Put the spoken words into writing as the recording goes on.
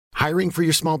Hiring for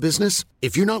your small business?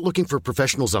 If you're not looking for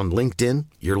professionals on LinkedIn,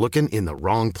 you're looking in the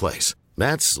wrong place.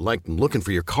 That's like looking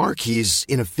for your car keys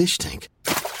in a fish tank.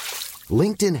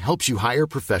 LinkedIn helps you hire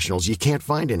professionals you can't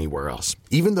find anywhere else,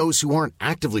 even those who aren't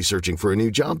actively searching for a new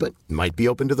job but might be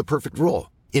open to the perfect role.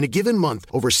 In a given month,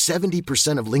 over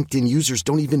 70% of LinkedIn users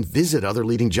don't even visit other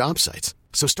leading job sites.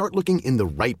 So start looking in the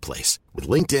right place. With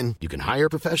LinkedIn, you can hire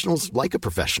professionals like a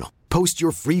professional. Post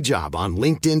your free job on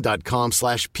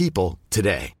linkedin.com/people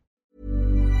today.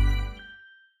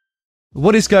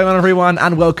 What is going on, everyone,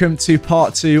 and welcome to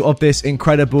part 2 of this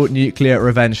incredible nuclear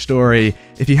revenge story.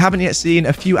 If you haven't yet seen,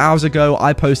 a few hours ago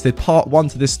I posted part 1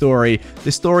 to this story.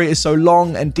 This story is so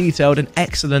long and detailed and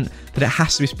excellent that it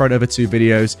has to be spread over 2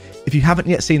 videos. If you haven't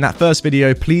yet seen that first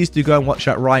video, please do go and watch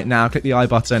that right now. Click the I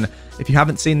button. If you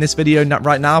haven't seen this video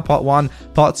right now, part 1,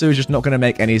 part 2 is just not going to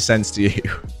make any sense to you.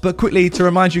 But quickly, to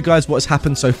remind you guys what's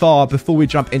happened so far before we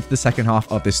jump into the second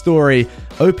half of this story,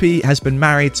 OP has been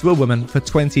married to a woman for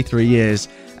 23 years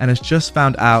and has just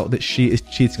found out that she is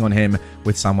cheating on him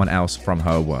with someone else from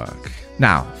her work.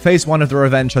 Now, phase 1 of the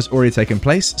revenge has already taken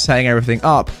place, setting everything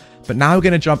up, but now we're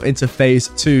going to jump into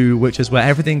phase 2, which is where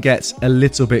everything gets a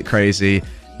little bit crazy.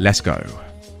 Let's go.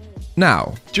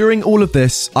 Now, during all of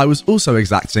this, I was also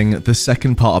exacting the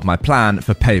second part of my plan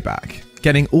for payback,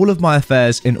 getting all of my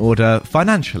affairs in order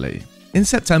financially. In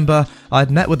September,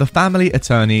 I'd met with a family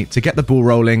attorney to get the ball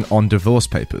rolling on divorce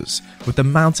papers, with the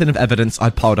mountain of evidence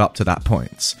I'd piled up to that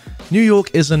point. New York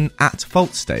is an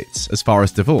at-fault state as far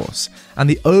as divorce, and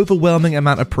the overwhelming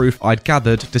amount of proof I'd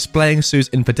gathered displaying Sue's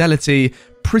infidelity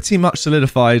pretty much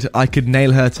solidified I could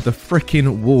nail her to the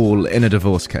frickin' wall in a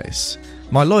divorce case.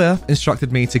 My lawyer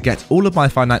instructed me to get all of my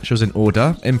financials in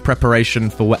order in preparation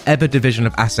for whatever division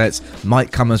of assets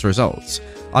might come as results.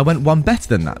 I went one better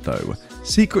than that though,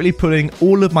 secretly pulling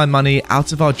all of my money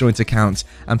out of our joint account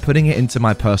and putting it into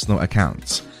my personal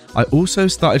account. I also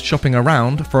started shopping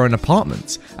around for an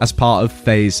apartment as part of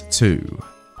phase 2.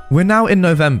 We're now in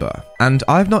November, and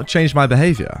I've not changed my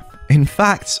behaviour. In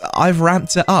fact, I've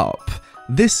ramped it up.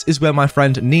 This is where my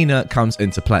friend Nina comes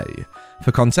into play.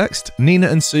 For context, Nina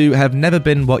and Sue have never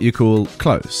been what you call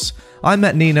close. I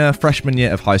met Nina freshman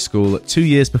year of high school, 2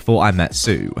 years before I met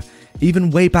Sue. Even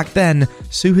way back then,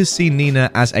 Sue has seen Nina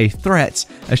as a threat,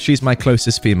 as she's my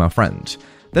closest female friend.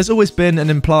 There's always been an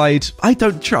implied, I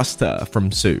don't trust her,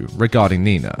 from Sue regarding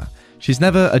Nina. She's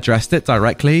never addressed it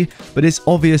directly, but it's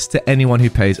obvious to anyone who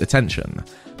pays attention.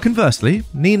 Conversely,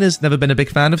 Nina's never been a big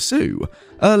fan of Sue.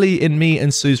 Early in me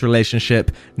and Sue's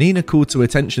relationship, Nina called to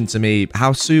attention to me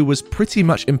how Sue was pretty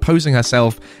much imposing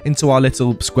herself into our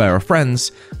little square of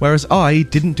friends, whereas I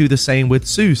didn't do the same with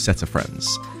Sue's set of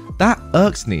friends. That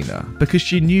irked Nina because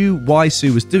she knew why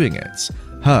Sue was doing it.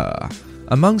 Her.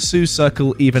 Among Sue's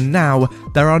circle even now,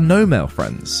 there are no male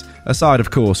friends, aside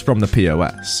of course from the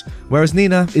POS, whereas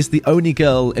Nina is the only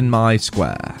girl in my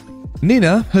square.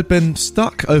 Nina had been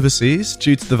stuck overseas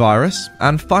due to the virus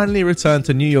and finally returned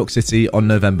to New York City on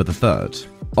November the 3rd.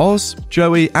 Oz,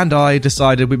 Joey and I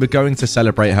decided we were going to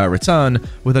celebrate her return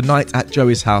with a night at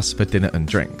Joey's house for dinner and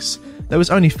drinks. There was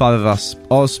only 5 of us: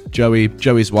 Oz, Joey,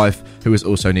 Joey's wife, who is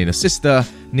also Nina's sister,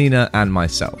 Nina and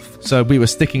myself. So we were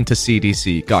sticking to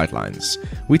CDC guidelines.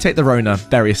 We take the Rona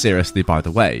very seriously, by the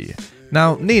way.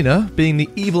 Now, Nina, being the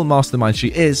evil mastermind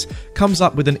she is, comes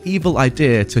up with an evil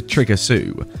idea to trigger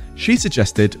Sue. She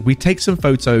suggested we take some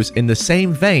photos in the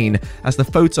same vein as the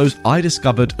photos I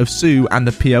discovered of Sue and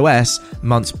the POS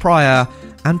months prior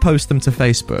and post them to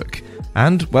Facebook.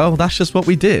 And, well, that's just what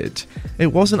we did.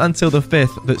 It wasn't until the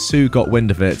 5th that Sue got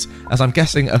wind of it, as I'm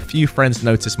guessing a few friends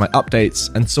noticed my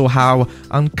updates and saw how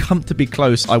uncomfortably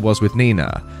close I was with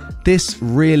Nina. This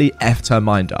really effed her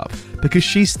mind up, because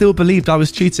she still believed I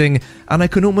was cheating, and I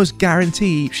can almost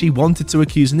guarantee she wanted to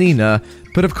accuse Nina,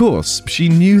 but of course, she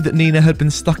knew that Nina had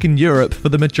been stuck in Europe for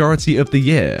the majority of the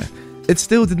year. It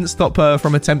still didn't stop her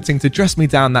from attempting to dress me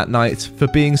down that night for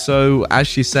being so, as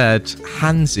she said,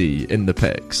 handsy in the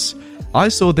pics. I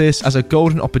saw this as a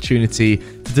golden opportunity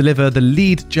to deliver the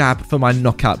lead jab for my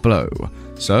knockout blow.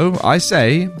 So I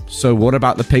say, so what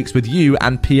about the pics with you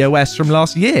and POS from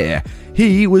last year?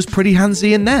 He was pretty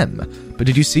handsy in them, but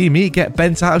did you see me get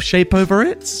bent out of shape over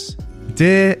it?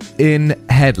 Deer in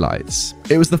headlights.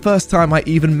 It was the first time I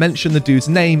even mentioned the dude's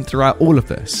name throughout all of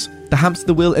this. The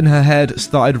hamster wheel in her head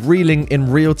started reeling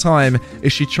in real time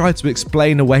as she tried to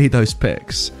explain away those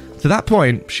pics. To that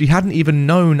point, she hadn't even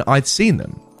known I'd seen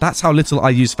them. That's how little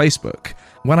I use Facebook.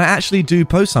 When I actually do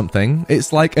post something,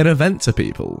 it's like an event to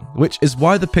people, which is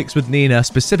why the pics with Nina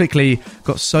specifically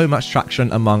got so much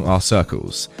traction among our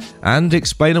circles. And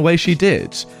explain away she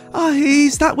did.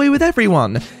 He's that way with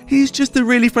everyone. He's just a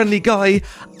really friendly guy.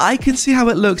 I can see how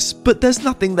it looks, but there's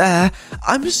nothing there.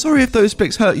 I'm sorry if those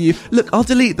pics hurt you. Look, I'll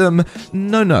delete them.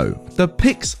 No. The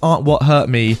pics aren't what hurt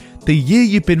me. The year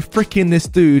you've been fricking this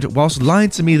dude whilst lying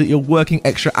to me that you're working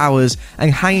extra hours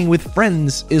and hanging with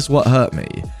friends is what hurt me.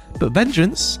 But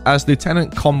vengeance, as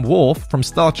Lieutenant Com Worf from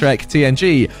Star Trek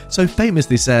TNG so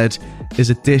famously said,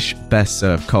 is a dish best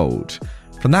served cold.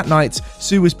 From that night,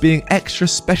 Sue was being extra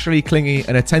specially clingy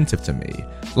and attentive to me,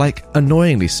 like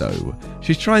annoyingly so.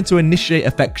 She's trying to initiate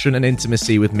affection and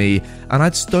intimacy with me, and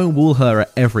I'd stonewall her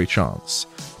at every chance.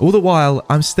 All the while,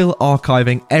 I'm still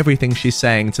archiving everything she's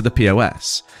saying to the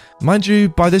POS. Mind you,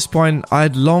 by this point, I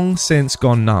had long since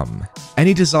gone numb.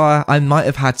 Any desire I might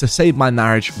have had to save my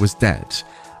marriage was dead.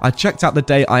 I checked out the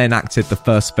day I enacted the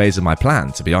first phase of my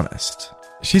plan, to be honest.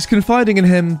 She's confiding in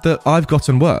him that I've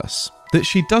gotten worse, that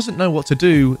she doesn't know what to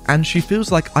do, and she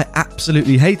feels like I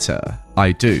absolutely hate her.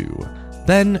 I do.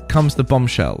 Then comes the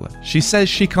bombshell. She says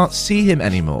she can't see him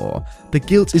anymore. The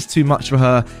guilt is too much for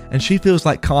her, and she feels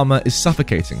like karma is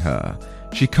suffocating her.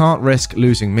 She can't risk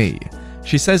losing me.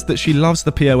 She says that she loves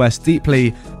the POS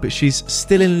deeply, but she's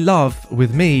still in love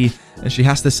with me, and she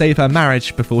has to save her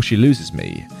marriage before she loses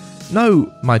me.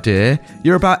 No, my dear,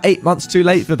 you're about 8 months too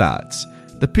late for that.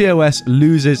 The POS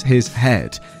loses his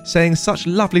head, saying such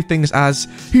lovely things as,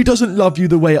 "He doesn't love you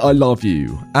the way I love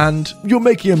you," and "You're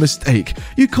making a mistake.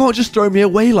 You can't just throw me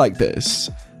away like this."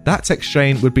 That text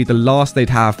chain would be the last they'd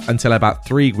have until about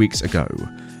 3 weeks ago.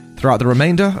 Throughout the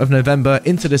remainder of November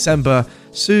into December,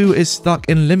 Sue is stuck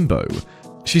in limbo.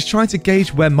 She's trying to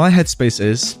gauge where my headspace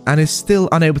is and is still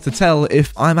unable to tell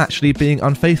if I'm actually being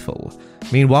unfaithful.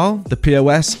 Meanwhile, the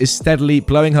POS is steadily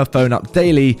blowing her phone up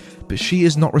daily, but she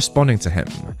is not responding to him.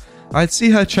 I'd see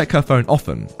her check her phone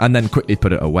often and then quickly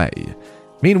put it away.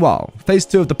 Meanwhile, phase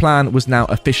 2 of the plan was now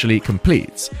officially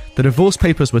complete. The divorce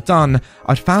papers were done.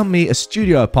 I'd found me a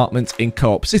studio apartment in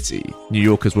Co-op City. New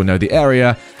Yorkers will know the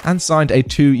area, and signed a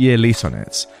 2-year lease on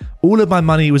it. All of my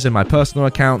money was in my personal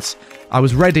accounts. I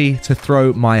was ready to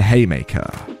throw my haymaker.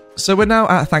 So we're now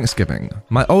at Thanksgiving.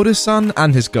 My oldest son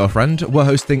and his girlfriend were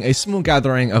hosting a small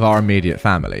gathering of our immediate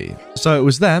family. So it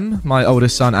was them, my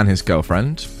oldest son and his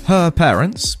girlfriend, her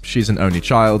parents, she's an only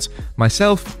child,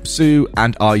 myself, Sue,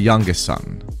 and our youngest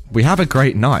son. We have a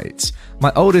great night.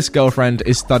 My oldest girlfriend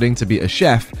is studying to be a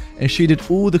chef, and she did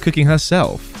all the cooking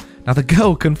herself. Now the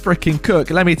girl can freaking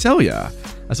cook, let me tell ya.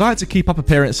 As I had to keep up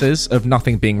appearances of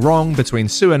nothing being wrong between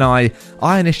Sue and I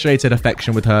initiated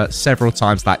affection with her several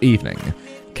times that evening.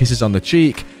 Kisses on the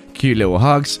cheek, cute little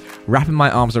hugs, wrapping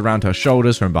my arms around her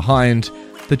shoulders from behind.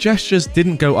 The gestures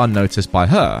didn't go unnoticed by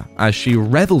her, as she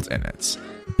reveled in it.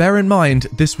 Bear in mind,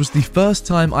 this was the first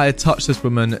time I had touched this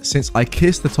woman since I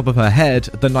kissed the top of her head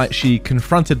the night she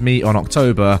confronted me on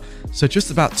October, so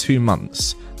just about 2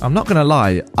 months. I'm not gonna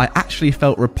lie, I actually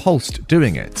felt repulsed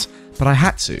doing it, but I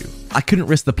had to. I couldn't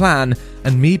risk the plan,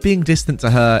 and me being distant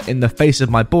to her in the face of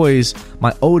my boys,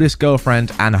 my oldest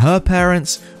girlfriend, and her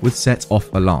parents would set off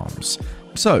alarms.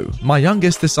 So, my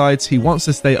youngest decides he wants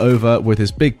to stay over with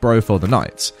his big bro for the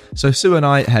night, so Sue and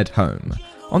I head home.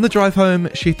 On the drive home,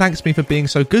 she thanks me for being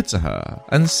so good to her,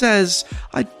 and says,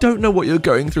 "I don't know what you're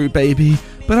going through, baby,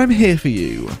 but I'm here for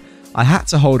you." I had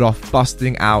to hold off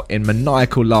busting out in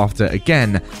maniacal laughter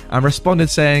again, and responded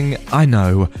saying, "I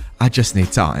know, I just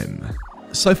need time."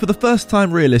 So for the first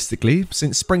time realistically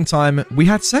since springtime, we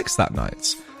had sex that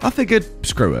night. I figured,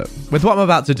 screw it. With what I'm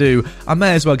about to do, I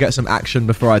may as well get some action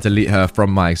before I delete her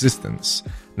from my existence.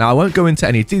 Now I won't go into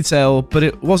any detail, but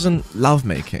it wasn't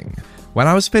lovemaking. When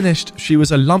I was finished, she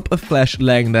was a lump of flesh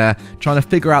laying there trying to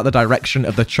figure out the direction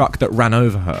of the truck that ran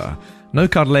over her. No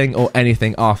cuddling or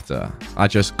anything after. I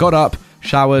just got up,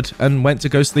 showered, and went to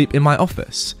go sleep in my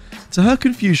office. To her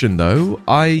confusion though,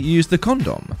 I used a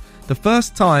condom. The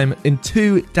first time in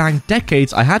 2 dang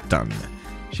decades I had done.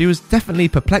 She was definitely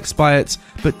perplexed by it,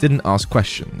 but didn't ask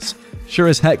questions. Sure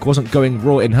as heck wasn't going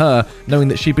raw in her, knowing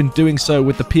that she'd been doing so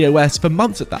with the POS for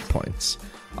months at that point.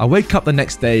 I wake up the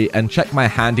next day and check my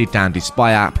handy dandy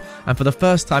spy app, and for the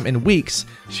first time in weeks,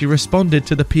 she responded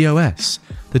to the POS.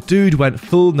 The dude went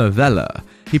full novella.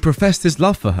 He professed his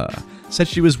love for her, said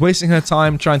she was wasting her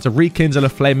time trying to rekindle a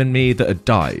flame in me that had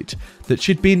died, that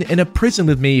she'd been in a prison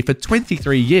with me for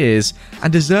 23 years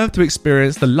and deserved to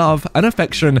experience the love and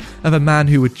affection of a man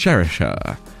who would cherish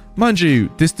her. Mind you,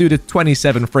 this dude is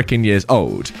 27 freaking years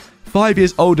old, 5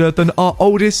 years older than our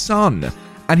oldest son,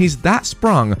 and he's that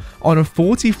sprung on a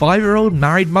 45-year-old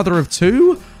married mother of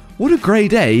 2? What a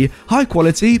grade A, high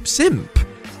quality simp.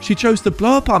 She chose to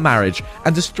blow up our marriage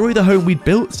and destroy the home we'd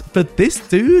built for this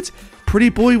dude? Pretty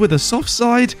boy with a soft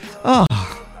side?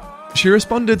 She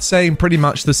responded saying pretty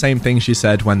much the same thing she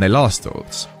said when they last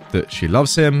talked. That she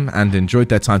loves him and enjoyed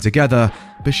their time together,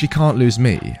 but she can't lose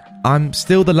me. I'm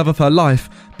still the love of her life,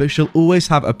 but she'll always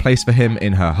have a place for him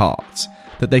in her heart.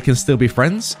 That they can still be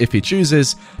friends if he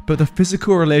chooses, but the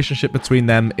physical relationship between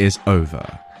them is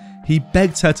over. He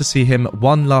begged her to see him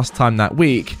one last time that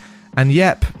week, and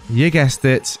yep, you guessed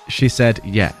it, she said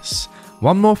yes.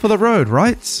 One more for the road,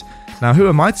 right? Now who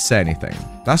am I to say anything?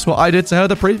 That's what I did to her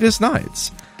the previous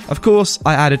night. Of course,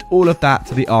 I added all of that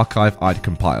to the archive I'd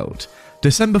compiled.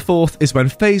 December 4th is when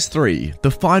Phase 3, the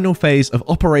final phase of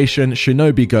Operation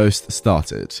Shinobi Ghost,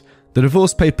 started. The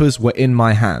divorce papers were in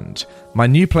my hand. My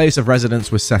new place of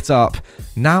residence was set up.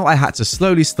 Now I had to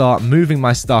slowly start moving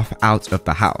my stuff out of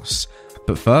the house.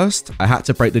 But first, I had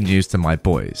to break the news to my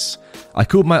boys. I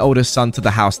called my oldest son to the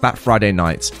house that Friday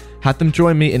night, had them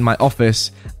join me in my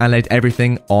office, and laid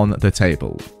everything on the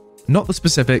table. Not the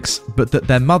specifics, but that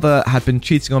their mother had been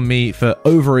cheating on me for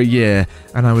over a year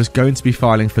and I was going to be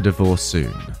filing for divorce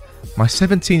soon. My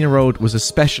 17-year-old was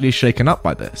especially shaken up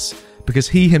by this, because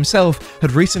he himself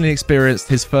had recently experienced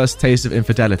his first taste of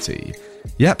infidelity.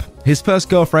 Yep, his first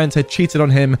girlfriend had cheated on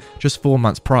him just 4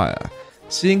 months prior.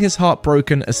 Seeing his heart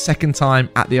broken a second time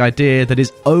at the idea that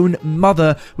his own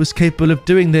mother was capable of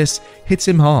doing this hit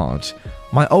him hard.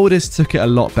 My oldest took it a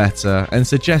lot better and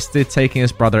suggested taking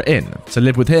his brother in to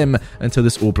live with him until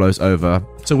this all blows over,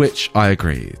 to which I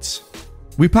agreed.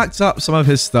 We packed up some of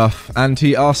his stuff and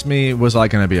he asked me was I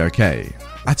going to be okay.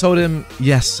 I told him,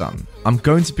 yes son, I'm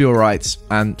going to be alright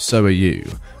and so are you.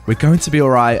 We're going to be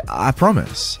alright, I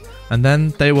promise. And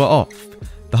then they were off.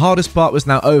 The hardest part was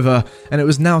now over and it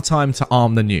was now time to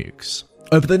arm the nukes.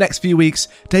 Over the next few weeks,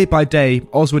 day by day,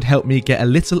 Oz would help me get a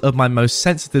little of my most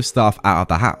sensitive stuff out of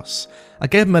the house. I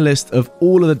gave him a list of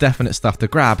all of the definite stuff to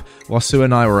grab while Sue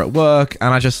and I were at work,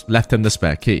 and I just left him the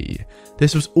spare key.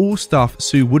 This was all stuff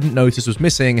Sue wouldn't notice was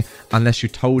missing unless you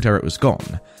told her it was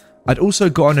gone. I'd also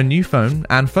gotten a new phone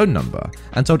and phone number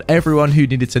and told everyone who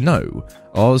needed to know.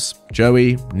 Oz,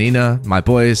 Joey, Nina, my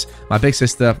boys, my big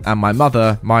sister, and my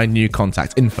mother my new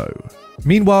contact info.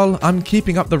 Meanwhile, I'm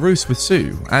keeping up the ruse with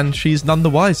Sue, and she's none the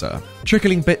wiser,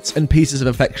 trickling bits and pieces of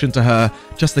affection to her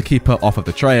just to keep her off of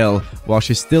the trail, while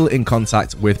she's still in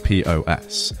contact with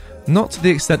POS. Not to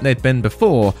the extent they'd been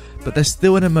before, but there's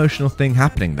still an emotional thing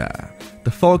happening there.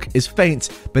 The fog is faint,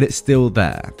 but it's still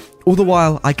there. All the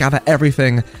while, I gather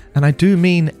everything, and I do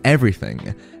mean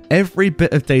everything. Every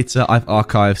bit of data I've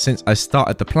archived since I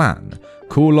started the plan.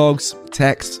 Call logs,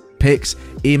 texts, pics,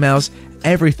 emails,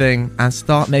 everything, and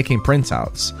start making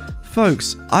printouts.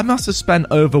 Folks, I must have spent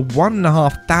over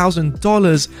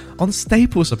 $1,500 on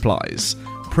staple supplies.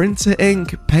 Printer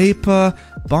ink, paper,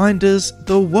 binders,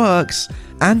 the works,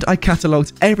 and I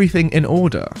catalogued everything in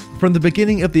order, from the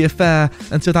beginning of the affair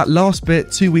until that last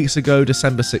bit 2 weeks ago,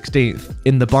 December 16th,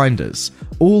 in the binders.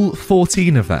 All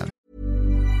 14 of them.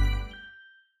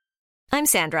 I'm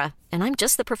Sandra, and I'm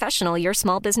just the professional your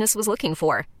small business was looking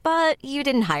for. But you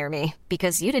didn't hire me,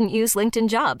 because you didn't use LinkedIn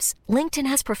Jobs. LinkedIn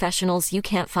has professionals you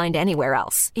can't find anywhere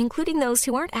else, including those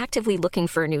who aren't actively looking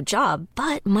for a new job,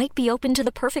 but might be open to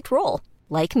the perfect role,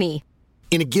 like me.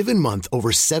 In a given month,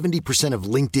 over 70% of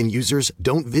LinkedIn users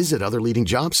don't visit other leading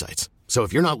job sites. So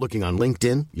if you're not looking on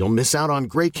LinkedIn, you'll miss out on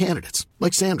great candidates,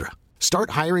 like Sandra.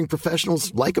 Start hiring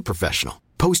professionals like a professional.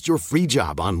 Post your free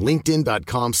job on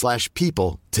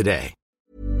linkedin.com/people today.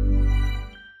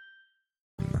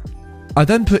 I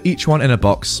then put each one in a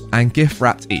box and gift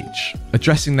wrapped each,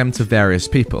 addressing them to various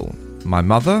people. My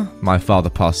mother, my father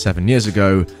passed 7 years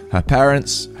ago, her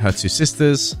parents, her 2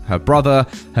 sisters, her brother,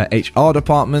 her HR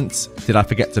department. Did I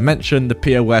forget to mention the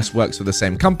POS works for the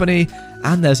same company?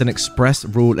 And there's an express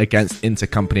rule against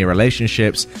intercompany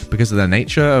relationships because of the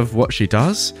nature of what she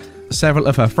does. Several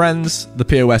of her friends, the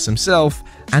POS himself,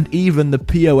 and even the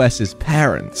POS's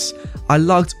parents. I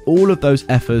lugged all of those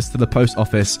efforts to the post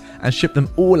office and shipped them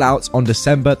all out on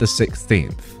December the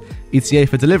 16th. ETA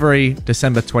for delivery,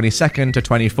 December 22nd to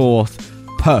 24th.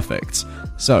 Perfect.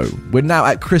 So, we're now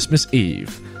at Christmas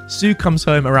Eve. Sue comes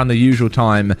home around the usual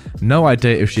time, no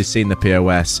idea if she's seen the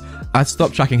POS. I'd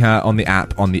stopped tracking her on the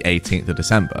app on the 18th of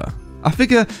December. I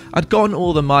figure I'd gotten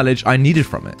all the mileage I needed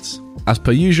from it. As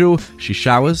per usual, she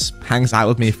showers, hangs out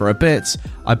with me for a bit,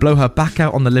 I blow her back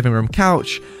out on the living room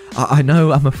couch, I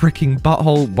know I'm a freaking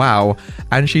butthole, wow,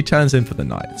 and she turns in for the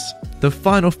night. The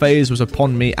final phase was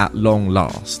upon me at long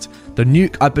last. The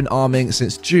nuke I'd been arming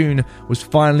since June was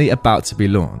finally about to be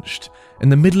launched. In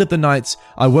the middle of the night,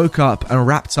 I woke up and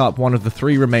wrapped up one of the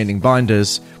 3 remaining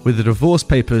binders with the divorce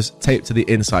papers taped to the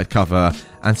inside cover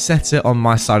and set it on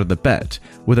my side of the bed,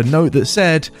 with a note that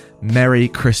said, "Merry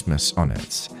Christmas" on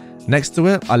it. Next to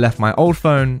it, I left my old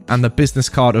phone and the business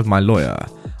card of my lawyer.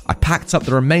 I packed up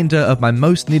the remainder of my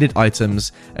most needed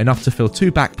items, enough to fill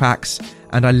 2 backpacks,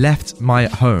 and I left my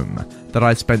home that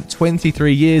I'd spent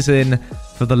 23 years in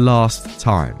for the last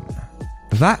time.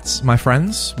 That, my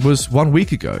friends, was 1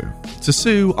 week ago. To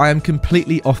Sue, I am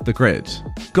completely off the grid.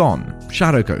 Gone.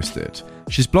 Shadow ghosted.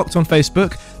 She's blocked on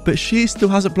Facebook, but she still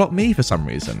hasn't blocked me for some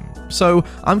reason. So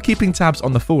I'm keeping tabs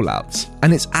on the fallout,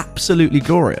 and it's absolutely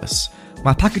glorious.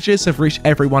 My packages have reached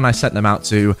everyone I sent them out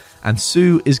to, and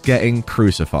Sue is getting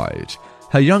crucified.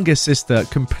 Her youngest sister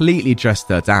completely dressed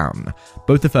her down.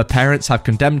 Both of her parents have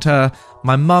condemned her.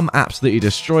 My mum absolutely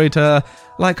destroyed her.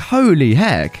 Like, holy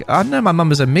heck, I know my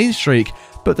mum is a mean streak,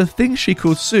 but the things she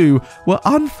called Sue were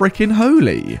unfreaking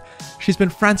holy. She's been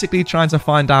frantically trying to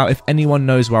find out if anyone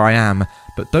knows where I am,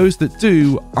 but those that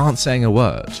do aren't saying a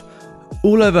word.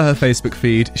 All over her Facebook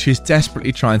feed, she's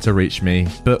desperately trying to reach me,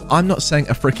 but I'm not saying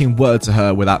a freaking word to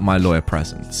her without my lawyer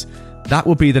present. That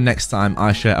will be the next time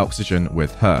I share oxygen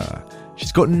with her.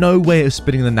 She's got no way of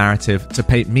spinning the narrative to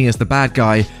paint me as the bad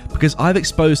guy, because I've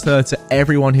exposed her to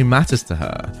everyone who matters to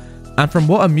her. And from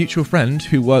what a mutual friend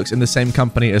who works in the same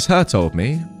company as her told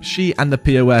me, she and the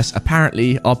POS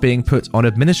apparently are being put on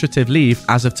administrative leave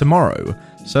as of tomorrow.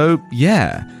 So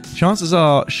yeah, chances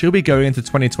are she'll be going into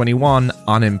 2021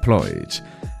 unemployed.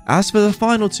 As for the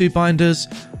final 2 binders,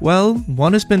 well,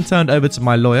 one has been turned over to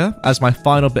my lawyer as my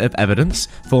final bit of evidence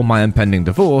for my impending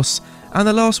divorce, and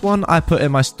the last one I put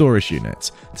in my storage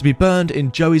unit to be burned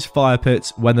in Joey's fire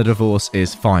pit when the divorce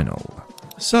is final.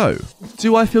 So,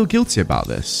 do I feel guilty about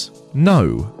this?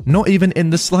 No, not even in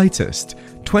the slightest.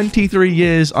 23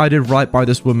 years I did right by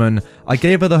this woman. I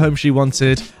gave her the home she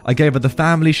wanted, I gave her the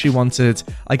family she wanted,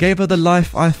 I gave her the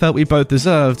life I felt we both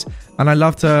deserved, and I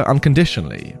loved her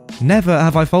unconditionally. Never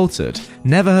have I faltered,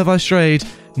 never have I strayed,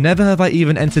 never have I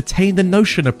even entertained the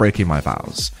notion of breaking my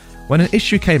vows. When an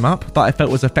issue came up that I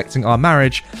felt was affecting our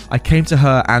marriage, I came to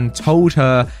her and told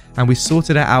her, and we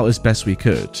sorted it out as best we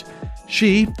could.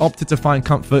 She opted to find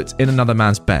comfort in another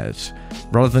man's bed.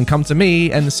 Rather than come to me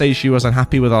and say she was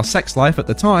unhappy with our sex life at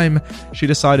the time, she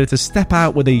decided to step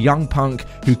out with a young punk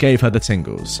who gave her the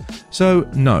tingles. So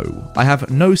no, I have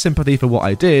no sympathy for what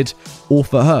I did, or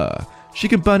for her. She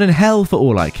could burn in hell for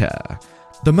all I care.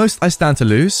 The most I stand to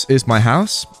lose is my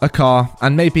house, a car,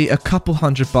 and maybe a couple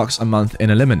 $100 a month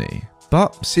in alimony.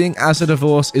 But seeing as the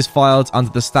divorce is filed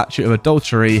under the statute of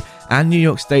adultery and New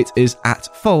York State is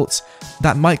at fault,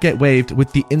 that might get waived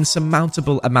with the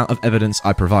insurmountable amount of evidence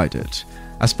I provided.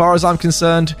 As far as I'm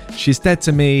concerned, she's dead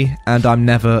to me and I'm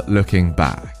never looking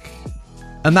back.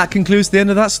 And that concludes the end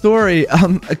of that story.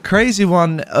 A crazy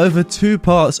one, over 2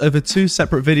 parts, over 2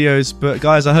 separate videos. But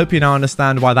guys, I hope you now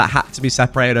understand why that had to be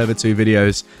separated over 2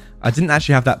 videos. I didn't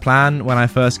actually have that plan when I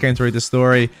first came to read the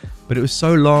story, but it was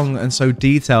so long and so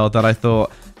detailed that I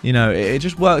thought, you know, it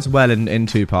just works well in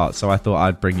 2 parts. So I thought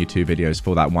I'd bring you 2 videos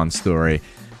for that one story.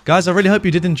 Guys, I really hope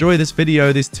you did enjoy this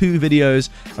video, these 2 videos.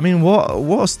 I mean, what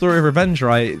a story of revenge,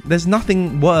 right? There's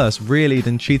nothing worse, really,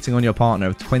 than cheating on your partner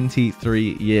of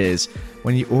 23 years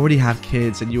when you already have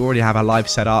kids and you already have a life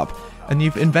set up and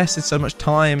you've invested so much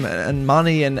time and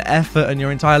money and effort and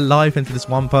your entire life into this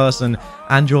one person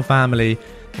and your family,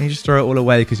 and you just throw it all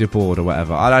away because you're bored or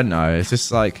whatever. I don't know. It's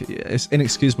just like, it's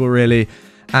inexcusable, really.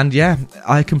 And yeah,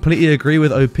 I completely agree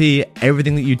with OP.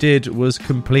 Everything that you did was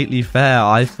completely fair.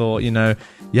 I thought, you know,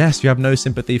 yes, you have no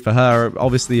sympathy for her.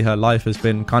 Obviously, her life has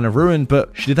been kind of ruined, but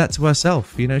she did that to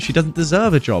herself. You know, she doesn't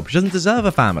deserve a job. She doesn't deserve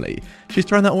a family. She's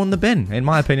thrown that all in the bin, in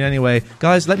my opinion anyway.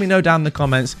 Guys, let me know down in the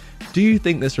comments, do you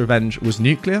think this revenge was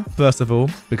nuclear, first of all,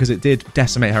 because it did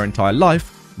decimate her entire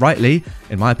life? Rightly,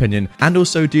 in my opinion. And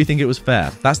also, do you think it was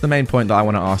fair? That's the main point that I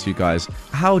want to ask you guys.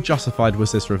 How justified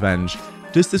was this revenge?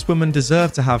 Does this woman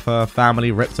deserve to have her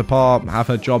family ripped apart, have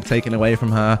her job taken away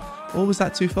from her? Or was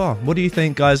that too far? What do you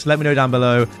think, guys? Let me know down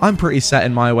below. I'm pretty set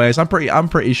in my ways. I'm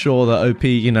pretty sure that OP,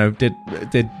 you know, did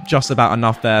just about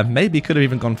enough there. Maybe could have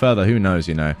even gone further. Who knows,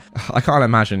 you know? I can't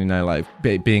imagine, you know, like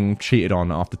being cheated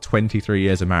on after 23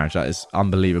 years of marriage. That is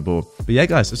unbelievable. But yeah,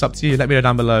 guys, it's up to you. Let me know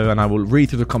down below and I will read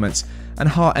through the comments and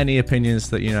heart any opinions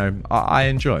that, you know, I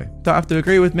enjoy. Don't have to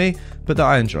agree with me, but that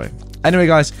I enjoy. Anyway,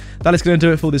 guys, that is going to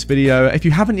do it for this video. If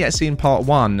you haven't yet seen part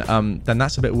 1, then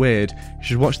that's a bit weird. You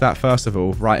should watch that first of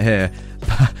all, right here.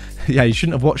 Yeah, you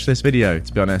shouldn't have watched this video,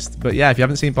 to be honest. But yeah, if you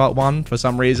haven't seen part 1 for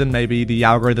some reason, maybe the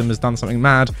algorithm has done something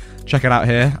mad, check it out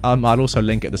here. I'll also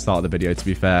link at the start of the video, to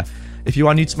be fair. If you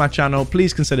are new to my channel,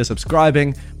 please consider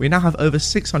subscribing. We now have over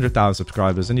 600,000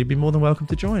 subscribers, and you'd be more than welcome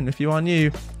to join if you are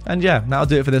new. And yeah, that'll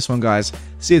do it for this one, guys.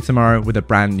 See you tomorrow with a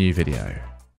brand new video.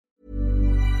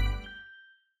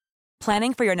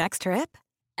 Planning for your next trip?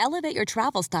 Elevate your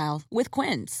travel style with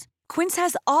Quince. Quince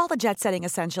has all the jet-setting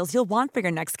essentials you'll want for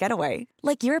your next getaway,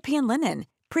 like European linen,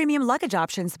 premium luggage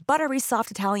options, buttery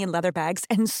soft Italian leather bags,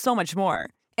 and so much more.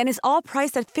 And is all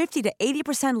priced at 50 to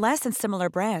 80% less than similar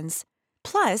brands.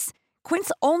 Plus,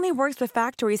 Quince only works with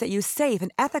factories that use safe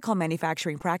and ethical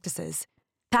manufacturing practices.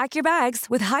 Pack your bags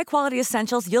with high-quality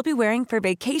essentials you'll be wearing for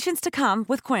vacations to come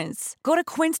with Quince. Go to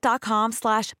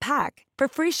quince.com/pack for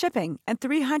free shipping and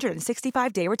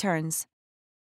 365-day returns.